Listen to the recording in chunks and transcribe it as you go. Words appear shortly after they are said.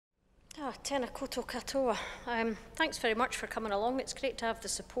Tēnā koutou katoa. Thanks very much for coming along. It's great to have the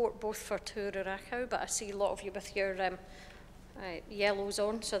support both for Te Uru Rākau, but I see a lot of you with your yellows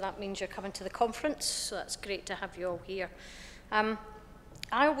on, so that means you're coming to the conference, so that's great to have you all here. I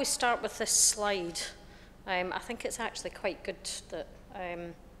always start with this slide. I think it's actually quite good that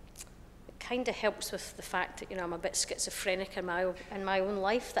it kind of helps with the fact that, I'm a bit schizophrenic in my own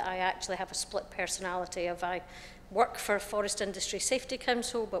life, that I actually have a split personality. I work for Forest Industry Safety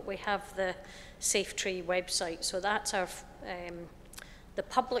Council, but we have the Safe Tree website. So that's our the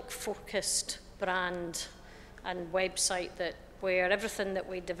public-focused brand and website where everything that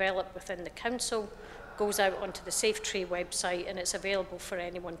we develop within the council goes out onto the Safe Tree website, and it's available for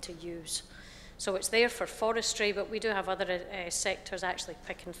anyone to use. So it's there for forestry, but we do have other sectors actually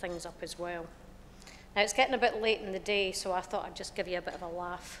picking things up as well. Now, it's getting a bit late in the day, so I thought I'd just give you a bit of a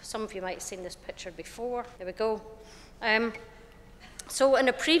laugh. Some of you might have seen this picture before. There we go. So in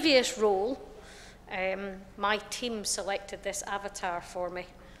a previous role, my team selected this avatar for me,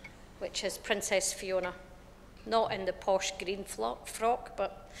 which is Princess Fiona. Not in the posh green frock,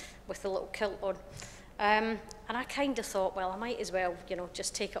 but with the little kilt on. And I kind of thought, well, I might as well,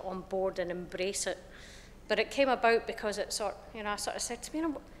 just take it on board and embrace it. But it came about because it I sort of said to me,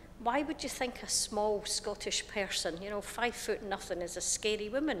 why would you think a small Scottish person, 5 foot nothing, is a scary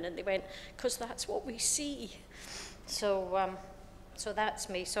woman? And they went, because that's what we see. So, so that's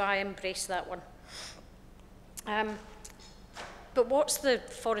me. So I embrace that one. But what's the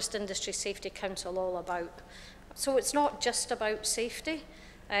Forest Industry Safety Council all about? So it's not just about safety.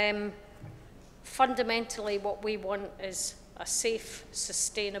 Fundamentally, what we want is a safe,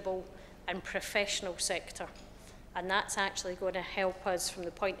 sustainable, and professional sector. And that's actually going to help us from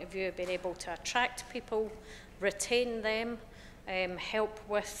the point of view of being able to attract people, retain them, help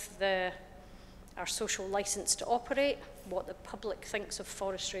with our social licence to operate, what the public thinks of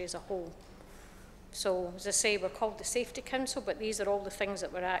forestry as a whole. So, as I say, we're called the Safety Council, but these are all the things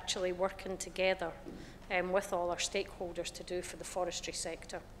that we're actually working together with all our stakeholders to do for the forestry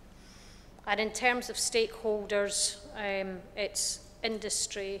sector. And in terms of stakeholders, it's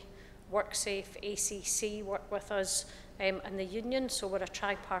industry, WorkSafe, ACC work with us, and the union, so we're a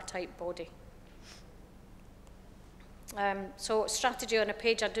tripartite body. So strategy on a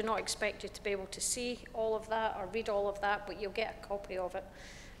page, I do not expect you to be able to see all of that or read all of that, but you'll get a copy of it.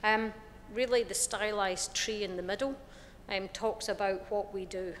 Really, the stylised tree in the middle talks about what we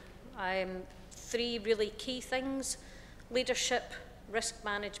do. 3 really key things: leadership, risk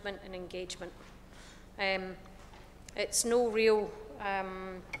management, and engagement. It's no real...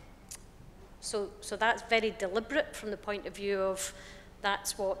 So that's very deliberate from the point of view of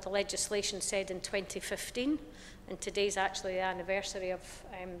that's what the legislation said in 2015, and today's actually the anniversary of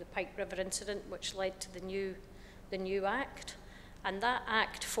the Pike River incident, which led to the new Act. And that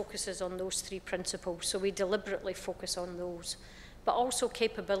Act focuses on those 3 principles, so we deliberately focus on those. But also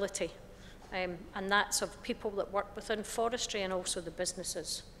capability, and that's of people that work within forestry and also the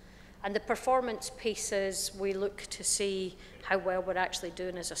businesses. And the performance pieces, we look to see how well we're actually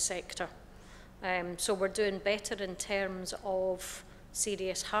doing as a sector. So we're doing better in terms of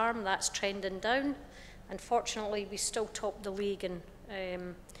serious harm, that's trending down. Unfortunately, we still top the league in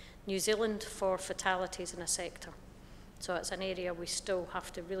New Zealand for fatalities in a sector. So it's an area we still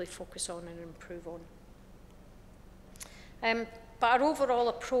have to really focus on and improve on. But our overall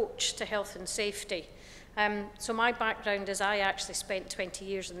approach to health and safety. So my background is I actually spent 20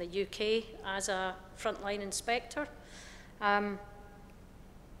 years in the UK as a frontline inspector.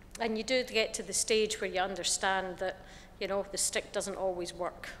 And you do get to the stage where you understand that, the stick doesn't always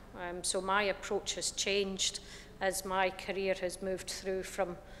work. So my approach has changed as my career has moved through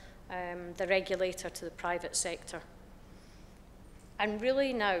from the regulator to the private sector. And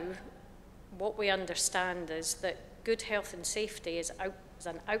really now, what we understand is that good health and safety is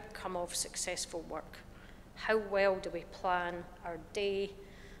an outcome of successful work. How well do we plan our day,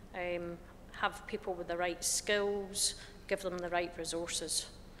 have people with the right skills, give them the right resources?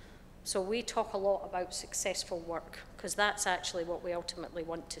 So we talk a lot about successful work, because that's actually what we ultimately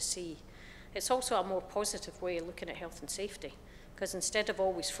want to see. It's also a more positive way of looking at health and safety, because instead of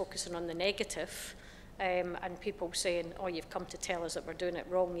always focusing on the negative, and people saying, oh, you've come to tell us that we're doing it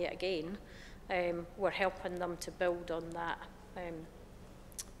wrong yet again, we're helping them to build on that,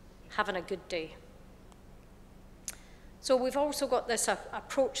 having a good day. So we've also got this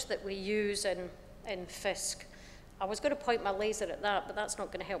approach that we use in FISC. I was going to point my laser at that, but that's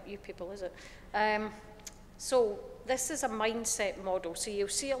not going to help you people, is it? So this is a mindset model. So you'll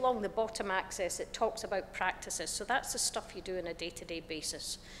see along the bottom axis, it talks about practices. So that's the stuff you do on a day-to-day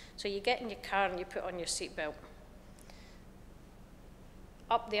basis. So you get in your car and you put on your seatbelt.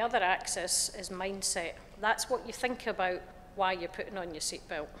 up the other axis is mindset. That's what you think about why you're putting on your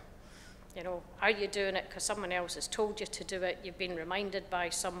seatbelt. You know, are you doing it because someone else has told you to do it, you've been reminded by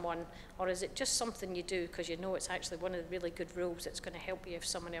someone, or is it just something you do because you know it's actually one of the really good rules that's going to help you if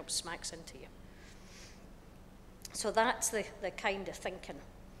someone else smacks into you? So that's the kind of thinking.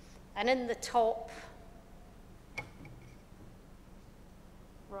 And in the top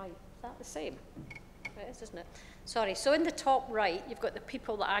right, is that the same? It is, isn't it? Sorry, so in the top right, you've got the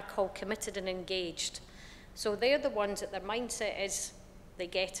people that I call committed and engaged. So they're the ones that their mindset is, they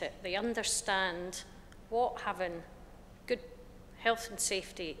get it. They understand what having good health and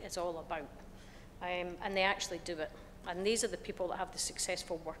safety is all about. And they actually do it. And these are the people that have the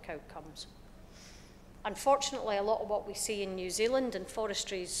successful work outcomes. Unfortunately, a lot of what we see in New Zealand and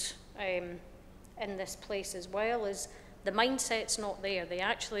forestries in this place as well is the mindset's not there. They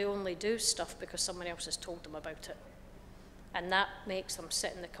actually only do stuff because someone else has told them about it. And that makes them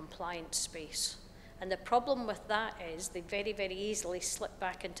sit in the compliance space. And the problem with that is they very, very easily slip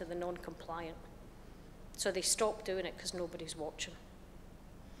back into the non-compliant. So they stop doing it because nobody's watching.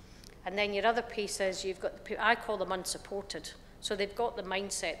 And then your other piece is you've got the people, I call them unsupported. So they've got the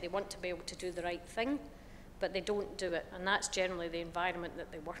mindset, they want to be able to do the right thing, but they don't do it. And that's generally the environment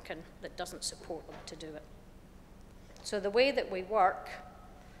that they work in that doesn't support them to do it. So the way that we work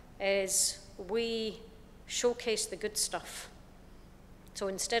is we showcase the good stuff. So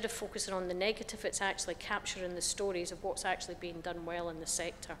instead of focusing on the negative, it's actually capturing the stories of what's actually being done well in the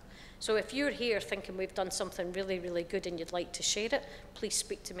sector. So if you're here thinking we've done something really, really good and you'd like to share it, please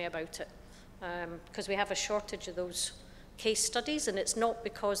speak to me about it. Because we have a shortage of those case studies, and it's not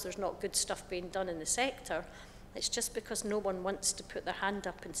because there's not good stuff being done in the sector, it's just because no one wants to put their hand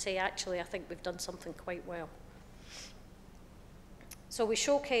up and say, actually, I think we've done something quite well. So we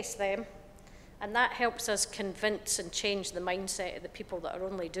showcase them, and that helps us convince and change the mindset of the people that are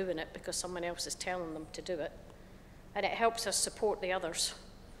only doing it because someone else is telling them to do it. And it helps us support the others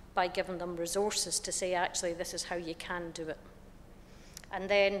by giving them resources to say, actually, this is how you can do it. And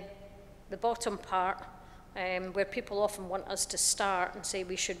then the bottom part, where people often want us to start and say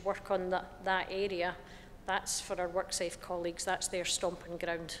we should work on that area, that's for our WorkSafe colleagues, that's their stomping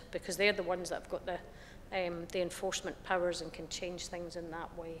ground, because they're the ones that have got the enforcement powers and can change things in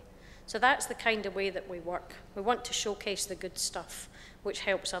that way. So that's the kind of way that we work. We want to showcase the good stuff, which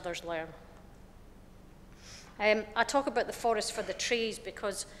helps others learn. I talk about the forest for the trees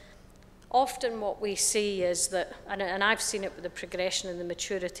because often what we see is that, and I've seen it with the progression and the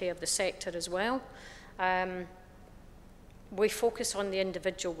maturity of the sector as well, we focus on the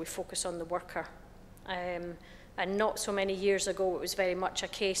individual, we focus on the worker. And not so many years ago, it was very much a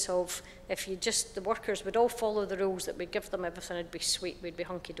case of if you just, the workers would all follow the rules that we give them, everything would be sweet, we'd be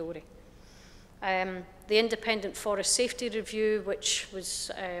hunky-dory. The Independent Forest Safety Review, which was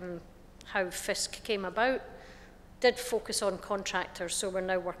how FISC came about, did focus on contractors, so we're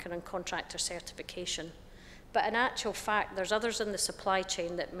now working on contractor certification. But in actual fact, there's others in the supply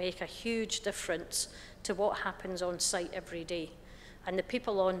chain that make a huge difference to what happens on site every day. And the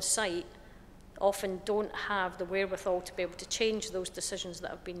people on site often don't have the wherewithal to be able to change those decisions that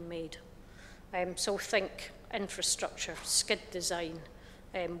have been made. So think infrastructure, skid design,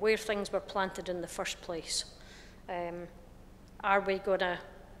 where things were planted in the first place. Are we going to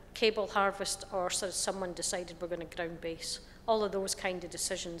cable harvest, or has someone decided we're going to ground base? All of those kind of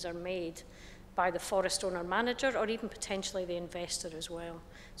decisions are made by the forest owner manager or even potentially the investor as well.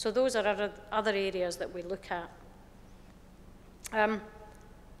 So those are other areas that we look at.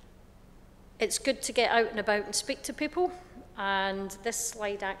 It's good to get out and about and speak to people, and this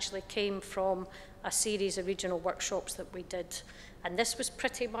slide actually came from a series of regional workshops that we did, and this was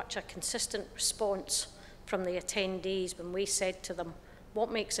pretty much a consistent response from the attendees when we said to them,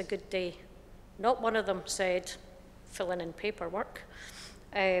 what makes a good day? Not one of them said filling in paperwork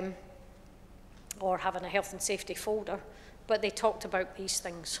or having a health and safety folder, but they talked about these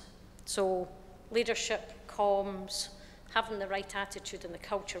things. So leadership, comms, having the right attitude and the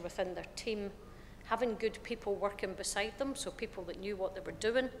culture within their team, having good people working beside them, so people that knew what they were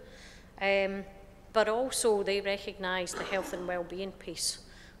doing, but also they recognised the health and well-being piece.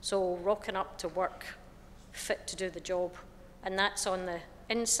 So rocking up to work, fit to do the job, and that's on the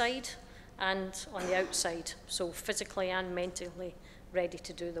inside and on the outside, so physically and mentally ready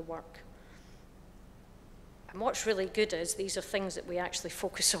to do the work. And what's really good is these are things that we actually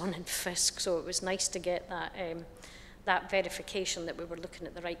focus on in FISC, so it was nice to get that, that verification that we were looking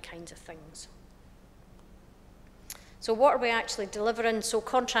at the right kinds of things. So what are we actually delivering? So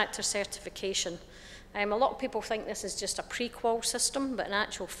contractor certification. A lot of people think this is just a pre-qual system, but in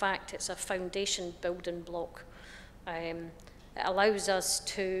actual fact, it's a foundation building block. It allows us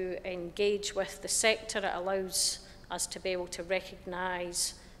to engage with the sector. It allows us to be able to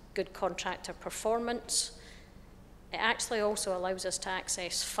recognise good contractor performance. It actually also allows us to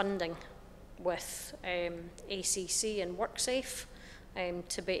access funding with ACC and WorkSafe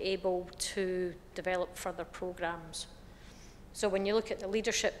to be able to develop further programmes. So when you look at the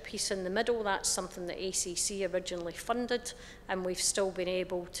leadership piece in the middle, that's something that ACC originally funded, and we've still been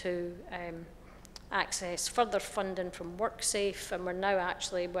able to access further funding from WorkSafe, and we're now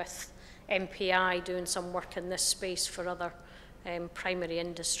actually with MPI doing some work in this space for other primary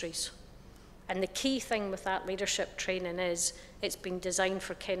industries. And the key thing with that leadership training is it's been designed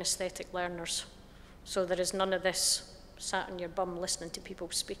for kinesthetic learners. So there is none of this sat on your bum listening to people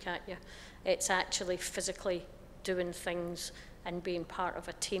speak at you. It's actually physically doing things and being part of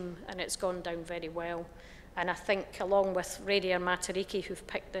a team, and it's gone down very well. And I think along with Radio Matariki, who've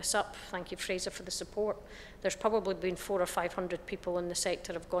picked this up, thank you Fraser for the support, there's probably been 400 or 500 people in the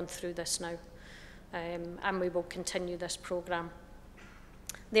sector have gone through this now. And we will continue this programme.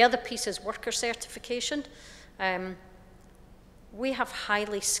 The other piece is worker certification. We have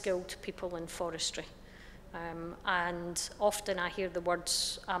highly skilled people in forestry. And often I hear the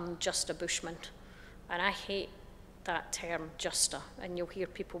words, I'm just a bushman. And I hate that term, justa, and you'll hear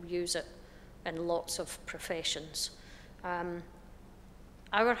people use it in lots of professions.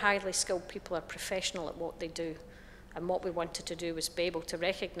 Our highly skilled people are professional at what they do, and what we wanted to do was be able to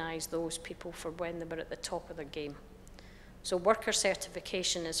recognise those people for when they were at the top of their game. So worker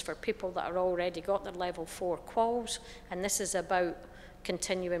certification is for people that are already got their level 4 quals, and this is about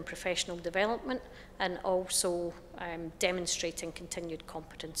continuing professional development and also demonstrating continued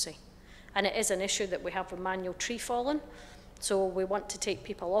competency. And it is an issue that we have with manual tree falling. So we want to take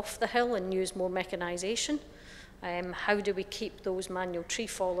people off the hill and use more mechanisation. How do we keep those manual tree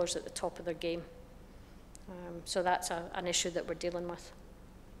fallers at the top of their game? So that's an issue that we're dealing with.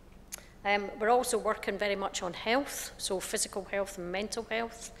 We're also working very much on health, so physical health and mental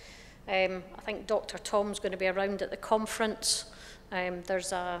health. I think Dr. Tom's going to be around at the conference.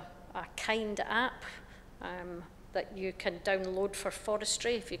 There's a Kind app that you can download for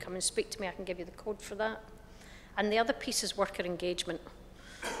forestry. If you come and speak to me, I can give you the code for that. And the other piece is worker engagement.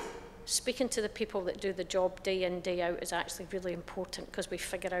 Speaking to the people that do the job day in, day out is actually really important, because we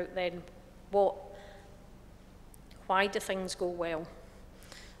figure out then why do things go well?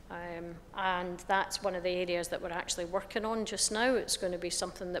 And that's one of the areas that we're actually working on just now. It's going to be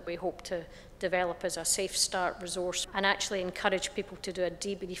something that we hope to develop as a Safe Start resource and actually encourage people to do a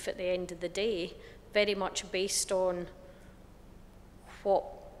debrief at the end of the day, very much based on what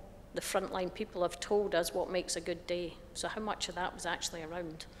the frontline people have told us what makes a good day. So how much of that was actually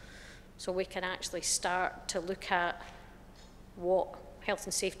around? So we can actually start to look at what Health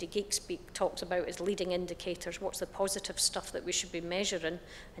and Safety Geek Speak talks about as leading indicators. What's the positive stuff that we should be measuring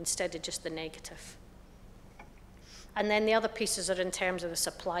instead of just the negative? And then the other pieces are in terms of the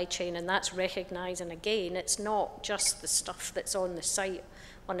supply chain, and that's recognising, again, it's not just the stuff that's on the site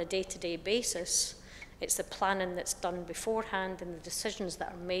on a day-to-day basis. It's the planning that's done beforehand and the decisions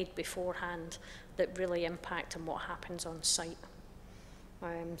that are made beforehand that really impact on what happens on site.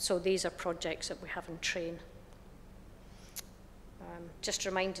 So these are projects that we have in train. Just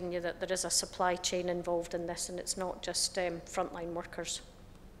reminding you that there is a supply chain involved in this, and it's not just frontline workers.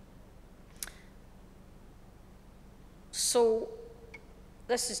 So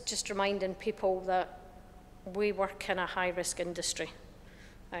this is just reminding people that we work in a high-risk industry.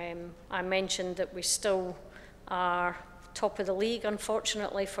 I mentioned that we still are top of the league,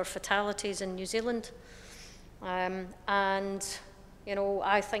 unfortunately, for fatalities in New Zealand. And, you know,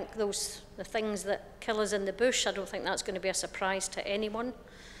 I think the things that kill us in the bush, I don't think that's going to be a surprise to anyone.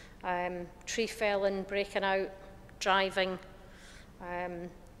 Tree felling, breaking out, driving,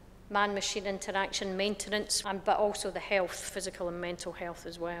 man-machine interaction, maintenance, but also the health, physical and mental health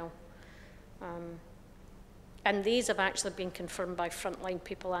as well. And these have actually been confirmed by frontline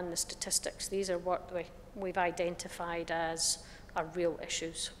people and the statistics. These are what we've identified as our real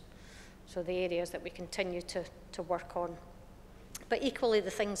issues. So the areas that we continue to work on. But equally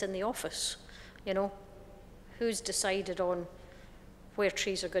the things in the office, you know, who's decided on where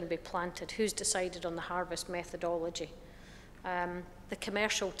trees are going to be planted? Who's decided on the harvest methodology? The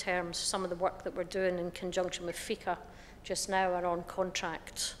commercial terms, some of the work that we're doing in conjunction with FICA just now are on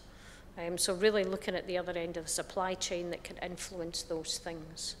contracts. So really looking at the other end of the supply chain that can influence those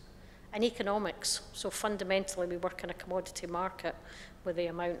things. And economics, so fundamentally we work in a commodity market with the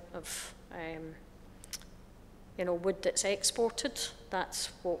amount of you know, wood that's exported. That's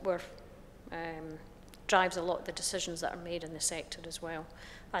what we're drives a lot of the decisions that are made in the sector as well.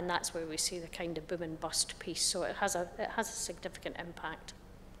 And that's where we see the kind of boom and bust piece. So it has a significant impact.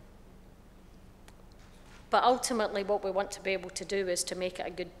 But ultimately what we want to be able to do is to make it a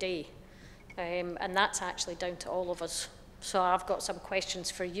good day. And that's actually down to all of us. So I've got some questions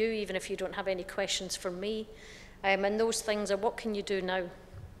for you, even if you don't have any questions for me. And those things are, what can you do now?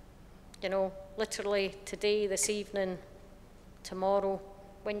 You know, literally today, this evening, tomorrow,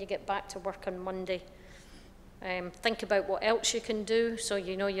 when you get back to work on Monday. Think about what else you can do. So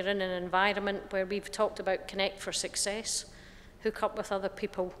you know you're in an environment where we've talked about Connect for Success. Hook up with other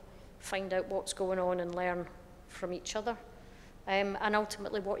people, find out what's going on and learn from each other. And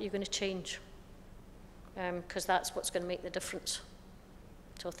ultimately what you're going to change. Because that's what's going to make the difference.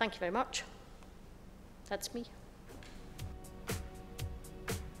 So thank you very much. That's me.